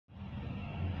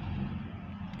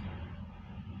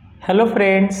Hello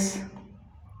friends,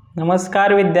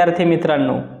 नमस्कार विद्यार्थी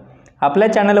मित्रांनो, आपल्या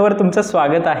चॅनलवर तुमचं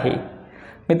स्वागत आहे।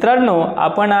 मित्रांनो,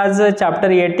 आपण आज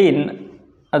चॅप्टर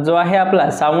 18 जो आहे आपला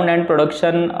sound and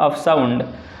production of sound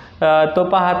तो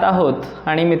पाहत आहोत।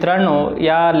 आणि मित्रांनो,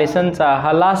 या लेसनचा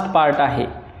हा लास्ट पार्ट आहे।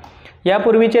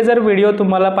 यापूर्वीचे जर व्हिडिओ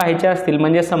तुम्हाला पाहायचे असतील,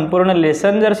 म्हणजे संपूर्ण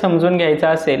लेसन जर समजून घ्यायचा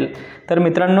असेल, तर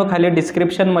मित्रांनो खाली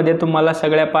डिस्क्रिप्शनमध्ये तुम्हाला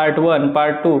सगळ्या पार्ट 1,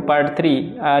 पार्ट 2, पार्ट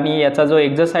 3 आणि याचा जो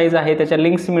एक्सरसाइज आहे त्याच्या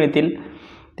लिंक्स मिळतील।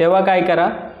 तेव्हा काय करा,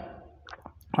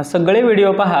 सगळे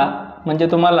व्हिडिओ पहा, म्हणजे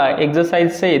तुम्हाला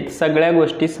एक्सरसाइज सहित सगळ्या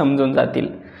गोष्टी समजून जातील।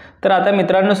 तर आता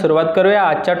मित्रांनो सुरुवात करूया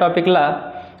आजच्या टॉपिकला।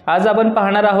 आज आपण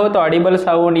पाहणार आहोत ऑडिबल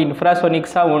साऊंड, इन्फ्रासोनिक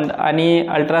साऊंड आणि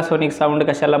अल्ट्रासोनिक साऊंड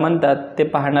कशाला म्हणतात ते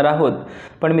पाहणार आहोत।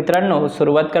 पण मित्रांनो,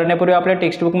 सुरुवात करण्यापूर्वी आपल्या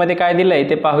टेक्स्टबुकमध्ये काय दिलंय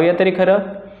ते पाहूया तरी खरं।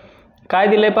 काय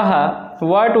दिलंय पहा,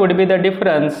 what would be the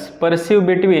difference perceive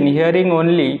between hearing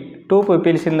only 2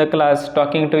 peoples in the class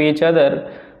talking to each other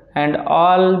and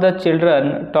all the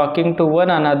children talking to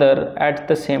one another at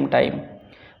the same time.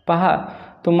 पहा,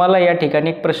 तुम्हाला या ठिकाणी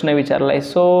एक प्रश्न विचारला आहे,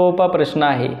 सोपा प्रश्न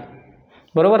आहे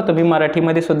बरोबर। तुम्ही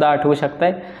मराठीमध्ये सुद्धा आठवू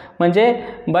शकताय। म्हणजे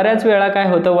बऱ्याच वेळा काय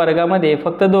होतं, वर्गामध्ये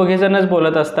फक्त दोघे जणच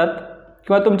बोलत असतात,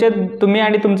 किंवा तुम्ही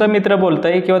आणि तुमचा मित्र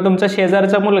बोलताय, किंवा तुमचा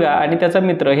शेजारचा मुलगा आणि त्याचा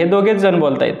मित्र हे दोघेच जण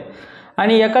बोलतायत,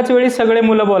 आणि एकाच वेळी सगळे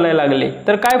मुलं बोलायला लागले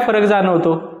तर काय फरक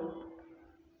जाणवतो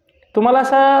तुम्हाला?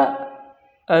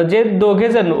 असा जे दोघे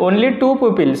जण ओनली 2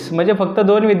 पीपल्स म्हणजे फक्त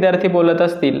 2 विद्यार्थी बोलत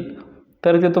असतील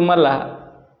तर ते तुम्हाला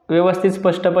व्यवस्थित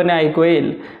स्पष्टपणे ऐकू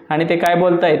येईल आणि ते काय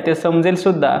बोलतायत ते समजेल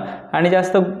सुद्धा, आणि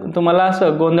जास्त तुम्हाला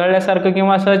असं गोंधळल्यासारखं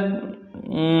किंवा असं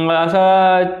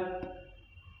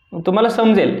तुम्हाला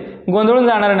समजेल, गोंधळून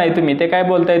जाणार नाही तुम्ही, ते काय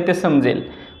बोलतायत ते समजेल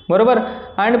बरोबर।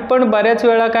 आणि पण बऱ्याच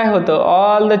वेळा काय होतं,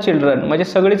 ऑल द चिल्ड्रन म्हणजे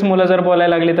सगळीच मुलं जर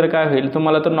बोलायला लागली तर काय होईल,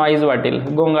 तुम्हाला तो नॉईज वाटेल,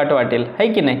 गोंगाट वाटेल, है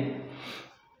की नाही।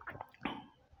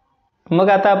 मग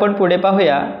आता आपण पुढे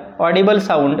पाहूया ऑडिबल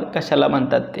साऊंड कशाला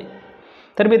म्हणतात ते।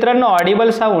 तर मित्रांनो, ऑडिबल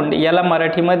साऊंड याला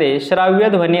मराठीमध्ये श्राव्य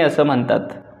ध्वनी असं म्हणतात।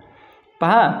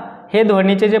 पहा, हे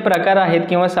ध्वनीचे जे प्रकार आहेत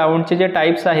किंवा साऊंडचे जे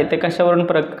टाईप्स आहेत ते कशावरून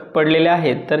पडलेले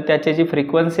आहेत, तर त्याची जी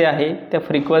फ्रिक्वेन्सी आहे त्या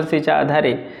फ्रिक्वेन्सीच्या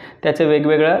आधारे त्याचं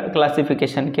वेगवेगळं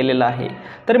क्लासिफिकेशन केलेलं आहे।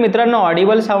 तर मित्रांनो,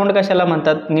 ऑडिबल साऊंड कशाला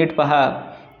म्हणतात नीट पहा।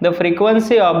 The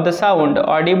frequency of the sound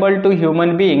Audible to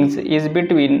human beings is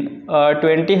between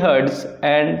 20 hertz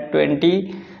and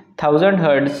 20,000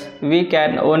 hertz. We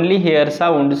can only hear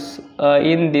sounds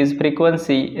in this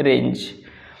frequency range.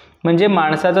 म्हणजे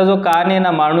माणसाचा जो कान आहे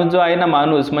ना, माणूस जो आहे ना,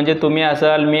 माणूस म्हणजे तुम्ही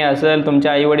असाल, मी असेल, तुमचे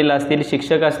आई वडील असतील,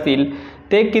 शिक्षक असतील,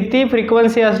 ते किती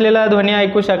फ्रिक्वेन्सी असलेला ध्वनी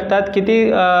ऐकू शकतात, किती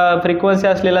फ्रिक्वेन्सी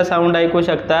असलेला साऊंड ऐकू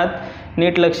शकतात,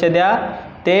 नीट लक्ष द्या।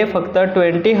 ते फक्त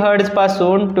 20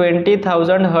 हर्ट्जपासून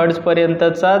 20,000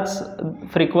 हर्ट्जपर्यंतचाच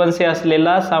फ्रिक्वेन्सी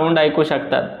असलेला साऊंड ऐकू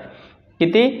शकतात।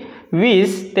 किती?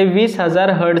 20 ते 20,000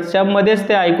 हर्ट्जच्या मध्येच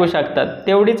ते ऐकू शकतात।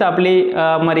 तेवढीच आपली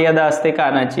मर्यादा असते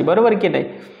कानाची, बरोबर की नाही।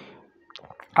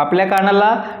 आपल्या कानाला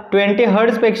 20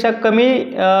 हर्ट्जपेक्षा कमी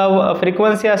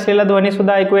फ्रिक्वेन्सी असलेला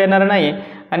ध्वनीसुद्धा ऐकू येणार नाही,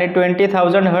 आणि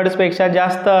 20,000 हर्ट्जपेक्षा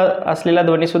जास्त असलेला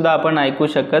ध्वनीसुद्धा आपण ऐकू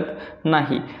शकत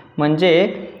नाही। म्हणजे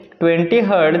 20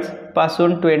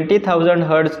 हर्ट्जपासून 20,000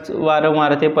 हर्ट्ज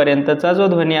वारंवारतेपर्यंतचा जो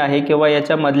ध्वनी आहे, किंवा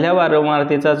याच्या मधल्या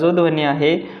वारंवारतेचा जो ध्वनी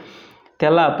आहे,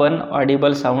 त्याला आपण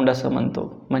ऑडिबल साऊंड असं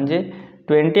म्हणतो। म्हणजे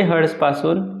 20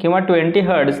 हर्ट्जपासून किंवा 20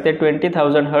 हर्ट्ज ते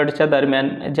 20,000 हर्ट्जच्या दरम्यान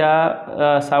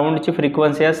ज्या साऊंडची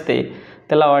फ्रिक्वेन्सी असते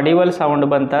त्याला ऑडिबल साऊंड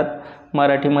म्हणतात।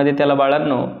 मराठीमध्ये त्याला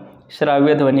बाळांनो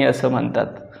श्राव्य ध्वनी असं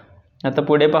म्हणतात। आता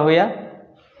पुढे पाहूया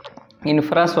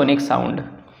इन्फ्रासोनिक साऊंड,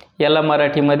 याला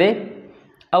मराठीमध्ये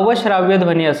अवश्राव्य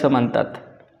ध्वनी असं म्हणतात।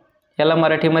 याला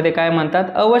मराठीमध्ये काय म्हणतात?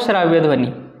 अवश्राव्य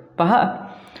ध्वनी। पहा,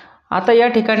 आता या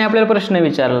ठिकाणी आपल्याला प्रश्न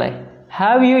विचारला आहे,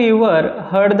 have you ever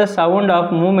heard the sound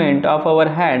of movement of our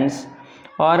hands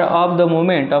or of the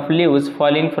movement of lives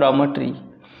falling from a tree?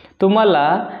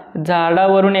 तुम्हाला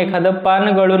झाडावरून एखादं पान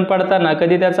गळून पडताना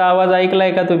कधी त्याचा आवाज ऐकला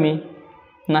आहे का तुम्ही?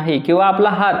 नाही। किंवा आपला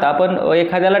हात, आपण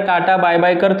एखाद्याला टाटा बाय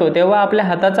बाय करतो तेव्हा आपल्या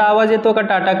हाताचा आवाज येतो का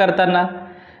टाटा करताना?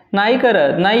 नाही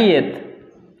करत, नाही येत।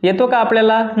 येतो का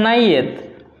आपल्याला? नाही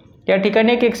येत। या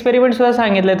ठिकाणी एक एक्सपेरिमेंट सुद्धा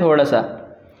सांगितलं आहे थोडासा।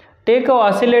 Take a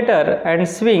oscillator and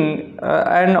swing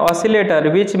and oscillator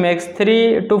which makes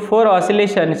 3 to 4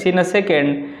 oscillations in a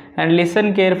second and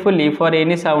listen carefully for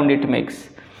any sound it makes.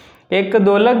 एक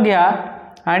दोलक घ्या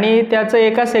आणि त्याचं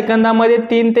एका सेकंदामध्ये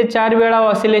 3 ते 4 वेळा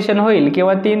ऑसिलेशन होईल,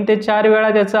 किंवा 3 ते 4 वेळा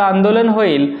त्याचं आंदोलन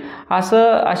होईल,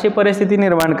 अशी परिस्थिती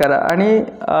निर्माण करा, आणि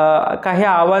काही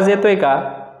आवाज येतोय का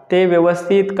ते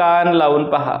व्यवस्थित कान लावून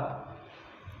पहा।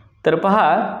 तर पहा,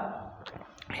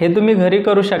 हे तुम्ही घरी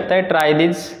करू शकताय, ट्राय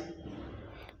दिस।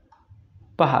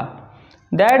 पहा,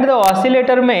 that the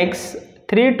oscillator makes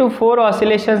 3 to 4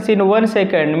 oscillations in 1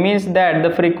 second means that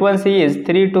the frequency is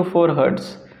 3 to 4 hertz.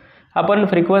 आपण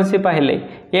फ्रिक्वेन्सी पाहिले,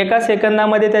 एका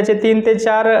सेकंदामध्ये त्याचे 3 ते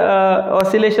 4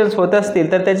 ऑसिलेशन्स होत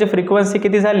असतील तर त्याची फ्रिक्वेन्सी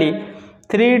किती झाली?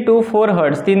 3 to 4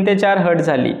 हर्ट्ज, 3 ते 4 हर्ट्ज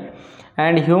झाली.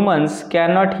 And humans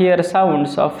can not here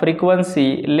sounds of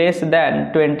frequency less than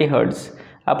 20 hertz.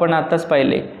 आपण आत्ताच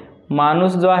पाहिले,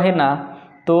 माणूस जो आहे ना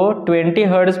तो 20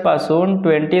 हर्ट्जपासून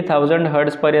 20,000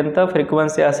 हर्ट्जपर्यंत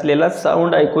फ्रिक्वेन्सी असलेला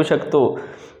साऊंड ऐकू शकतो.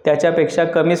 त्याच्यापेक्षा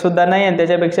कमीसुद्धा नाही आणि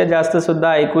त्याच्यापेक्षा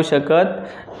जास्तसुद्धा ऐकू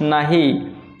शकत नाही.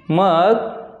 मग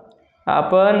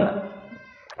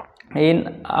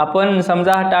आपण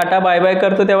समजा टाटा बाय बाय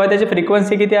करतो तेव्हा त्याची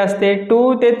फ्रिक्वेन्सी किती असते?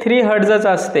 2 ते 3 हर्ट्जच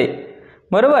असते,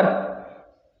 बरोबर.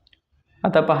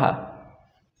 आता पहा,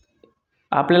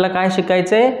 आपल्याला काय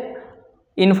शिकायचं आहे?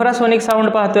 इन्फ्रासोनिक साऊंड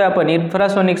पाहतोय आपण.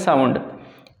 Infrasonic sound,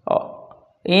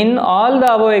 in all the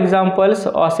above examples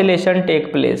oscillation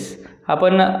take place.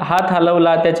 आपण हात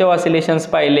हलवला त्याचे ऑसिलेशन्स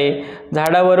पाहिले,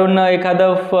 झाडावरून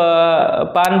एखादं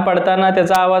पान पडताना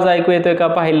त्याचा आवाज ऐकू येतोय का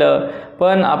पाहिलं,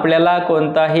 पण आपल्याला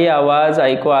कोणताही आवाज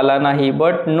ऐकू आला नाही.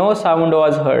 But no sound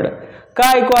was heard.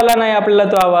 का ऐकू आला नाही आपल्याला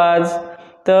तो आवाज?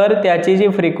 तर त्याची जी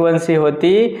फ्रिक्वेन्सी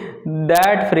होती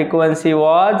that frequency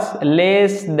was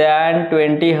less than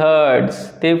 20 hertz.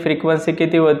 ती फ्रिक्वेन्सी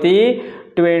किती होती?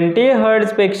 20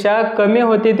 हर्ट्जपेक्षा कमी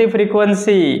होती ती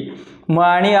फ्रिक्वेन्सी.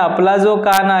 आणि आपला जो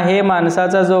कान आहे,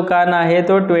 माणसाचा जो कान आहे,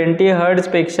 तो 20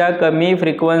 हर्ट्जपेक्षा कमी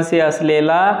फ्रिक्वेन्सी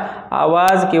असलेला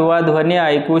आवाज किंवा ध्वनी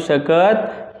ऐकू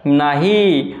शकत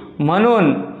नाही.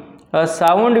 म्हणून a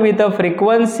sound with a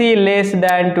frequency less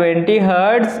than 20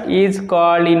 hertz is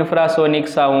called infrasonic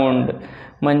sound.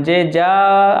 म्हणजे ज्या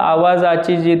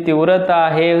आवाजाची जी तीव्रता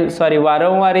आहे,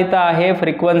 वारंवारिता आहे,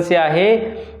 फ्रिक्वेन्सी आहे,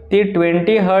 ती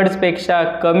 20 हर्ट्जपेक्षा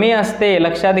कमी असते.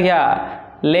 लक्षात घ्या,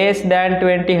 लेस दॅन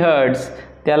 20 हर्ट्ज.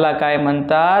 त्याला काय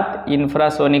म्हणतात?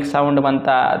 इन्फ्रासोनिक साऊंड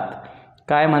म्हणतात.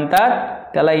 काय म्हणतात?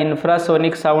 त्याला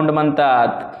इन्फ्रासोनिक साऊंड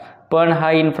म्हणतात. पण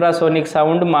हा इन्फ्रासोनिक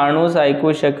साऊंड माणूस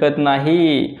ऐकू शकत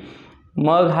नाही.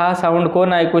 मग हा साऊंड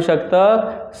कोण ऐकू शकतं?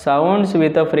 Sounds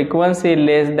with a frequency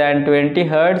less than 20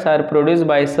 hertz R produce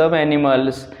by some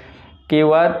animals.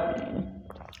 किंवा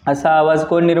असा आवाज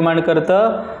कोण निर्माण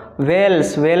करतं?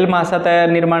 व्हेल्स. व्हेल मासा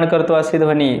निर्माण करतो अशी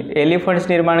ध्वनी. एलिफंट्स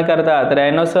निर्माण करतात.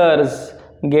 रायनोसर्स,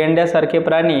 गेंड्यासारखे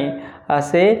प्राणी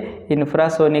असे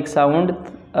इन्फ्रासोनिक साऊंड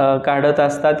काढत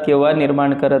असतात किंवा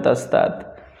निर्माण करत असतात.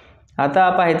 आता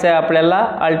पाहायचं आहे आपल्याला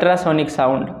अल्ट्रासोनिक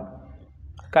साऊंड.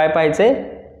 काय पाहायचं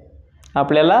आहे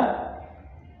आपल्याला?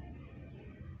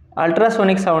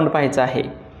 अल्ट्रासोनिक साऊंड पाहायचं आहे.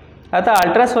 आता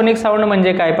अल्ट्रासोनिक साऊंड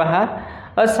म्हणजे काय पहा,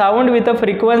 a sound with a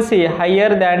frequency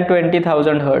higher than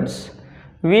 20,000 hertz.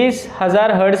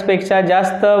 20,000 हर्ट्जपेक्षा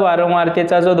जास्त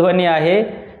वारंवारतेचा जो ध्वनी आहे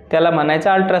त्याला म्हणायचं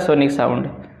अल्ट्रासोनिक साऊंड.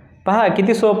 पहा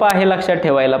किती सोपं आहे लक्षात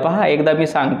ठेवायला. पहा एकदा मी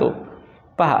सांगतो.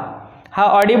 पहा, हा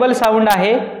ऑडिबल साऊंड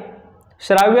आहे,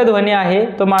 श्राव्य ध्वनी आहे,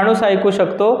 तो माणूस ऐकू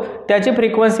शकतो. त्याची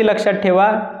फ्रिक्वेन्सी लक्षात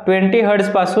ठेवा 20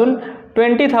 हर्ट्जपासून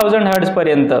 20,000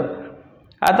 हर्ट्जपर्यंत.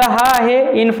 आता हा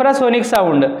आहे इन्फ्रासोनिक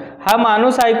साऊंड. हा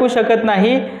माणूस ऐकू शकत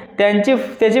नाही.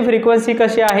 त्याची फ्रिक्वेन्सी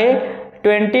कशी आहे?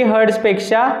 20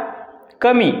 हर्ट्जपेक्षा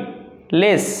कमी,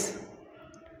 लेस.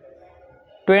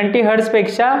 20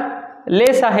 हर्ट्जपेक्षा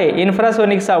लेस आहे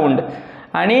इन्फ्रासोनिक साऊंड.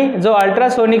 आणि जो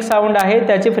अल्ट्रासोनिक साऊंड आहे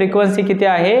त्याची फ्रिक्वेन्सी किती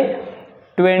आहे?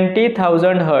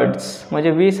 20,000 हर्ट्ज,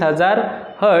 म्हणजे 20,000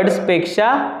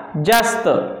 हर्ट्जपेक्षा जास्त.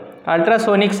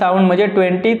 अल्ट्रासोनिक साऊंड म्हणजे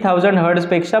 20,000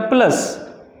 हर्ट्जपेक्षा प्लस,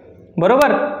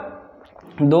 बरोबर.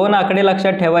 दोन आकडे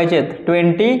लक्षात ठेवायचेत,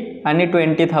 20 आणि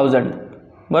 20,000,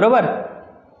 बरोबर.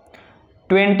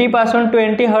 20 पासून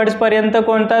 20 हर्ट्जपर्यंत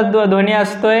कोणता ध्वनी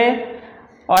असतोय?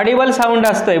 ऑडिबल साऊंड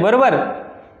असतोय, बरोबर.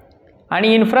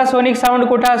 आणि इन्फ्रासोनिक साऊंड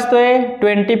कुठं असतोय?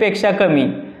 20 पेक्षा कमी.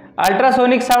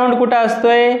 अल्ट्रासोनिक साऊंड कुठं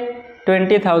असतोय?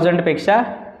 20,000 पेक्षा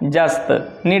जास्त.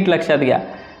 नीट लक्षात घ्या.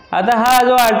 आता हा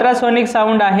जो अल्ट्रासोनिक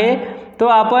साऊंड आहे तो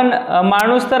आपण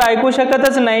माणूस तर ऐकू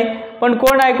शकतच नाही, पण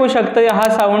कोण ऐकू शकतं हा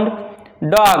साऊंड?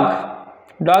 डॉग.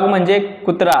 डॉग म्हणजे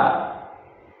कुत्रा.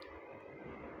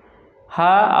 हा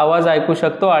आवाज ऐकू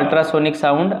शकतो, अल्ट्रासोनिक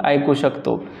साऊंड ऐकू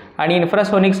शकतो. आणि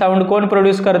इन्फ्रासोनिक साऊंड कोण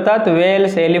प्रोड्यूस करतात?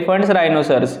 Wales, elephants,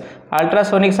 रायनोसर्स.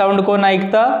 अल्ट्रासोनिक साऊंड कोण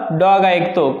ऐकतं? डॉग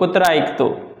ऐकतो, कुत्रा ऐकतो,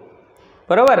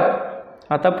 बरोबर.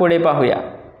 आता पुढे पाहूया.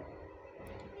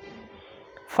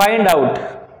 फाइंड आउट,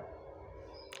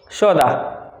 शोधा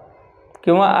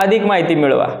किंवा अधिक माहिती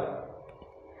मिळवा.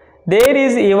 There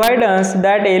is evidence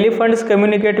that elephants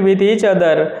communicate with each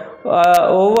other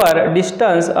over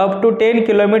distance up to 10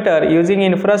 kilometre using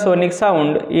infrasonic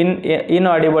sound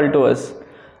inaudible to us.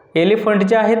 Elephant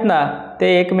जे आहेत ना ते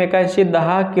एकमेकांशी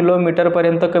 10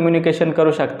 किलोमीटरपर्यंत कम्युनिकेशन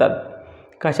करू शकतात.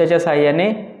 कशाच्या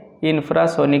साहाय्याने?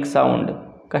 Infrasonic sound.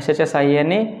 कशाच्या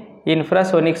साहाय्याने?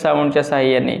 इन्फ्रासोनिक साऊंडच्या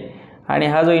साहाय्याने. आणि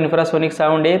हा जो इन्फ्रासोनिक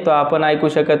साऊंड आहे तो आपण ऐकू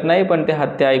शकत नाही, पण ते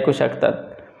हत्ती ऐकू शकतात.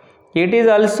 It is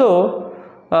also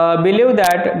believe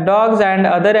that dogs and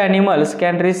other animals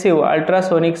can receive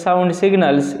ultrasonic sound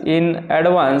signals in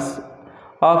advance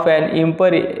of and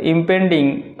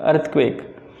impending earthquake.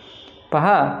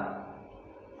 पहा,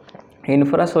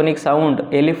 इन्फ्रासोनिक साऊंड,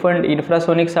 एलिफंट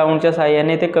इन्फ्रासोनिक साऊंडच्या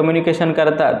साहाय्याने ते कम्युनिकेशन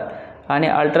करतात. आणि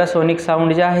अल्ट्रासोनिक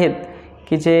साऊंड जे आहेत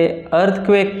की जे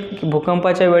अर्थक्वेक,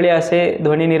 भूकंपाच्या वेळी असे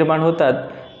ध्वनी निर्माण होतात,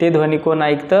 ते ध्वनी कोण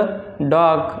ऐकतं?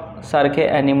 डॉग सारखे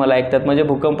ॲनिमल ऐकतात. म्हणजे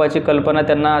भूकंपाची कल्पना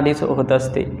त्यांना आधीच होत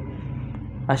असते.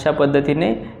 अशा पद्धतीने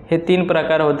हे 3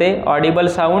 प्रकार होते. ऑडिबल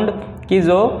साऊंड की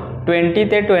जो 20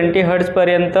 ते 20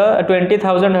 हर्ट्जपर्यंत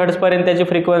 20,000 हर्ट्जपर्यंत त्याची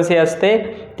फ्रिक्वेन्सी असते.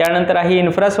 त्यानंतर आहे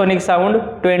इन्फ्रासोनिक साऊंड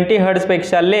 20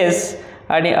 हर्ट्जपेक्षा लेस.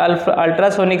 आणि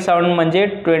अल्ट्रासोनिक साऊंड म्हणजे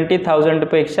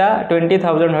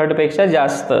 20,000 हर्ट्जपेक्षा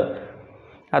जास्त.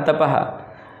 आता पहा,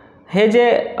 हे जे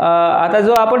आता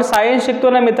जो आपण सायन्स शिकतो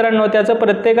ना मित्रांनो, त्याचं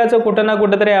प्रत्येकाचं कुठं ना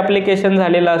कुठंतरी ॲप्लिकेशन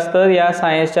झालेलं असतं. या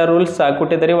सायन्सच्या रूल्सचा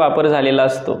कुठेतरी वापर झालेला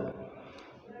असतो.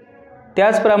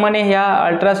 त्याचप्रमाणे ह्या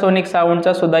अल्ट्रासोनिक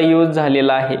साऊंडचा सुद्धा यूज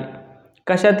झालेला आहे.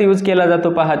 कशात यूज केला जातो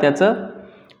पहा त्याचं?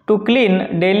 To clean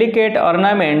delicate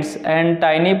ornaments and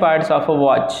tiny parts of a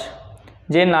watch.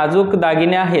 जे नाजूक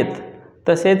दागिने आहेत,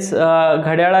 तसेच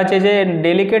घड्याळाचे जे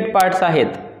डेलिकेट पार्ट्स आहेत,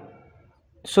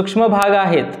 सूक्ष्म भाग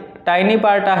आहेत, टायनी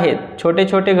पार्ट आहेत, छोटे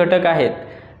छोटे घटक आहेत,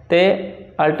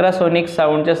 ते अल्ट्रासोनिक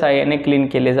साऊंडच्या साहाय्याने क्लीन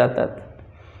केले जातात.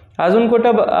 अजून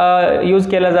कुठं यूज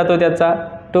केला जातो त्याचा?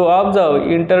 To observe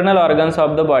internal organs of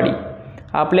the body.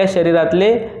 आपल्या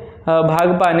शरीरातले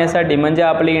भाग पाहण्यासाठी, म्हणजे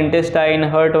आपले इंटेस्टाईन,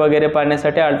 हर्ट वगैरे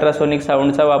पाहण्यासाठी अल्ट्रासोनिक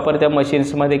साऊंडचा वापर त्या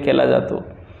मशीन्समध्ये केला जातो.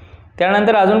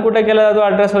 त्यानंतर अजून कुठं केला जातो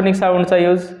ultrasonic साऊंडचा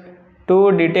use? To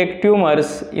detect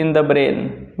tumours in the brain.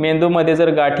 मेंदूमध्ये जर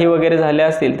गाठी वगैरे झाल्या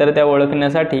असतील तर त्या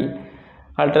ओळखण्यासाठी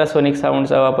अल्ट्रासोनिक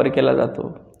साऊंडचा वापर केला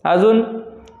जातो. अजून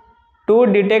to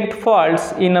detect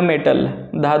faults in a metal.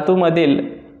 धातूमधील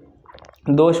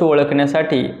दोष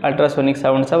ओळखण्यासाठी अल्ट्रासोनिक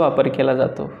साऊंडचा वापर केला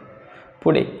जातो.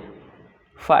 पुढे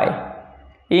 5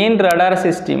 इन रडार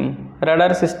सिस्टीम.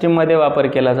 रडार सिस्टीममध्ये वापर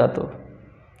केला जातो.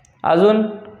 अजून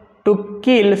to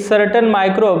kill certain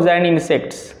microbes and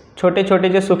insects. छोटे छोटे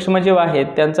जे सूक्ष्मजीव आहेत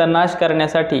त्यांचा नाश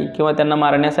करण्यासाठी किंवा त्यांना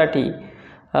मारण्यासाठी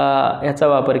याचा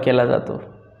वापर केला जातो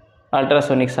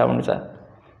अल्ट्रासोनिक साऊंडचा.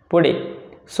 पुढे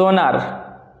सोनार.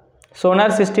 सोनार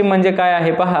सिस्टीम म्हणजे काय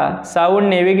आहे पहा? Sound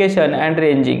navigation and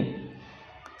ranging.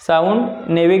 Sound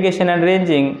navigation and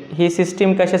ranging he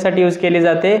system कशासाठी यूज केली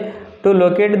जाते? To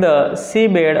locate the C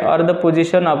bed or the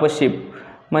position of a ship.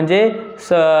 म्हणजे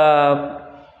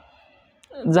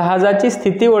जहाजाची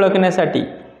स्थिती ओळखण्यासाठी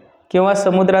किंवा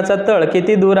समुद्राचा तळ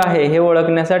किती दूर आहे हे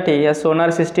ओळखण्यासाठी या सोनार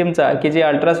सिस्टीमचा, की जे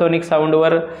अल्ट्रासोनिक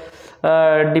साऊंडवर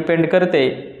डिपेंड करते,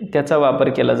 त्याचा वापर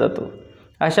केला जातो.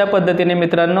 अशा पद्धतीने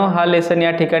मित्रांनो हा लेसन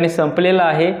या ठिकाणी संपलेला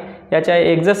आहे. याच्या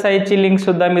एक्झरसाइजची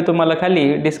लिंकसुद्धा मी तुम्हाला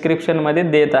खाली डिस्क्रिप्शनमध्ये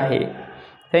देत आहे.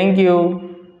 थँक्यू.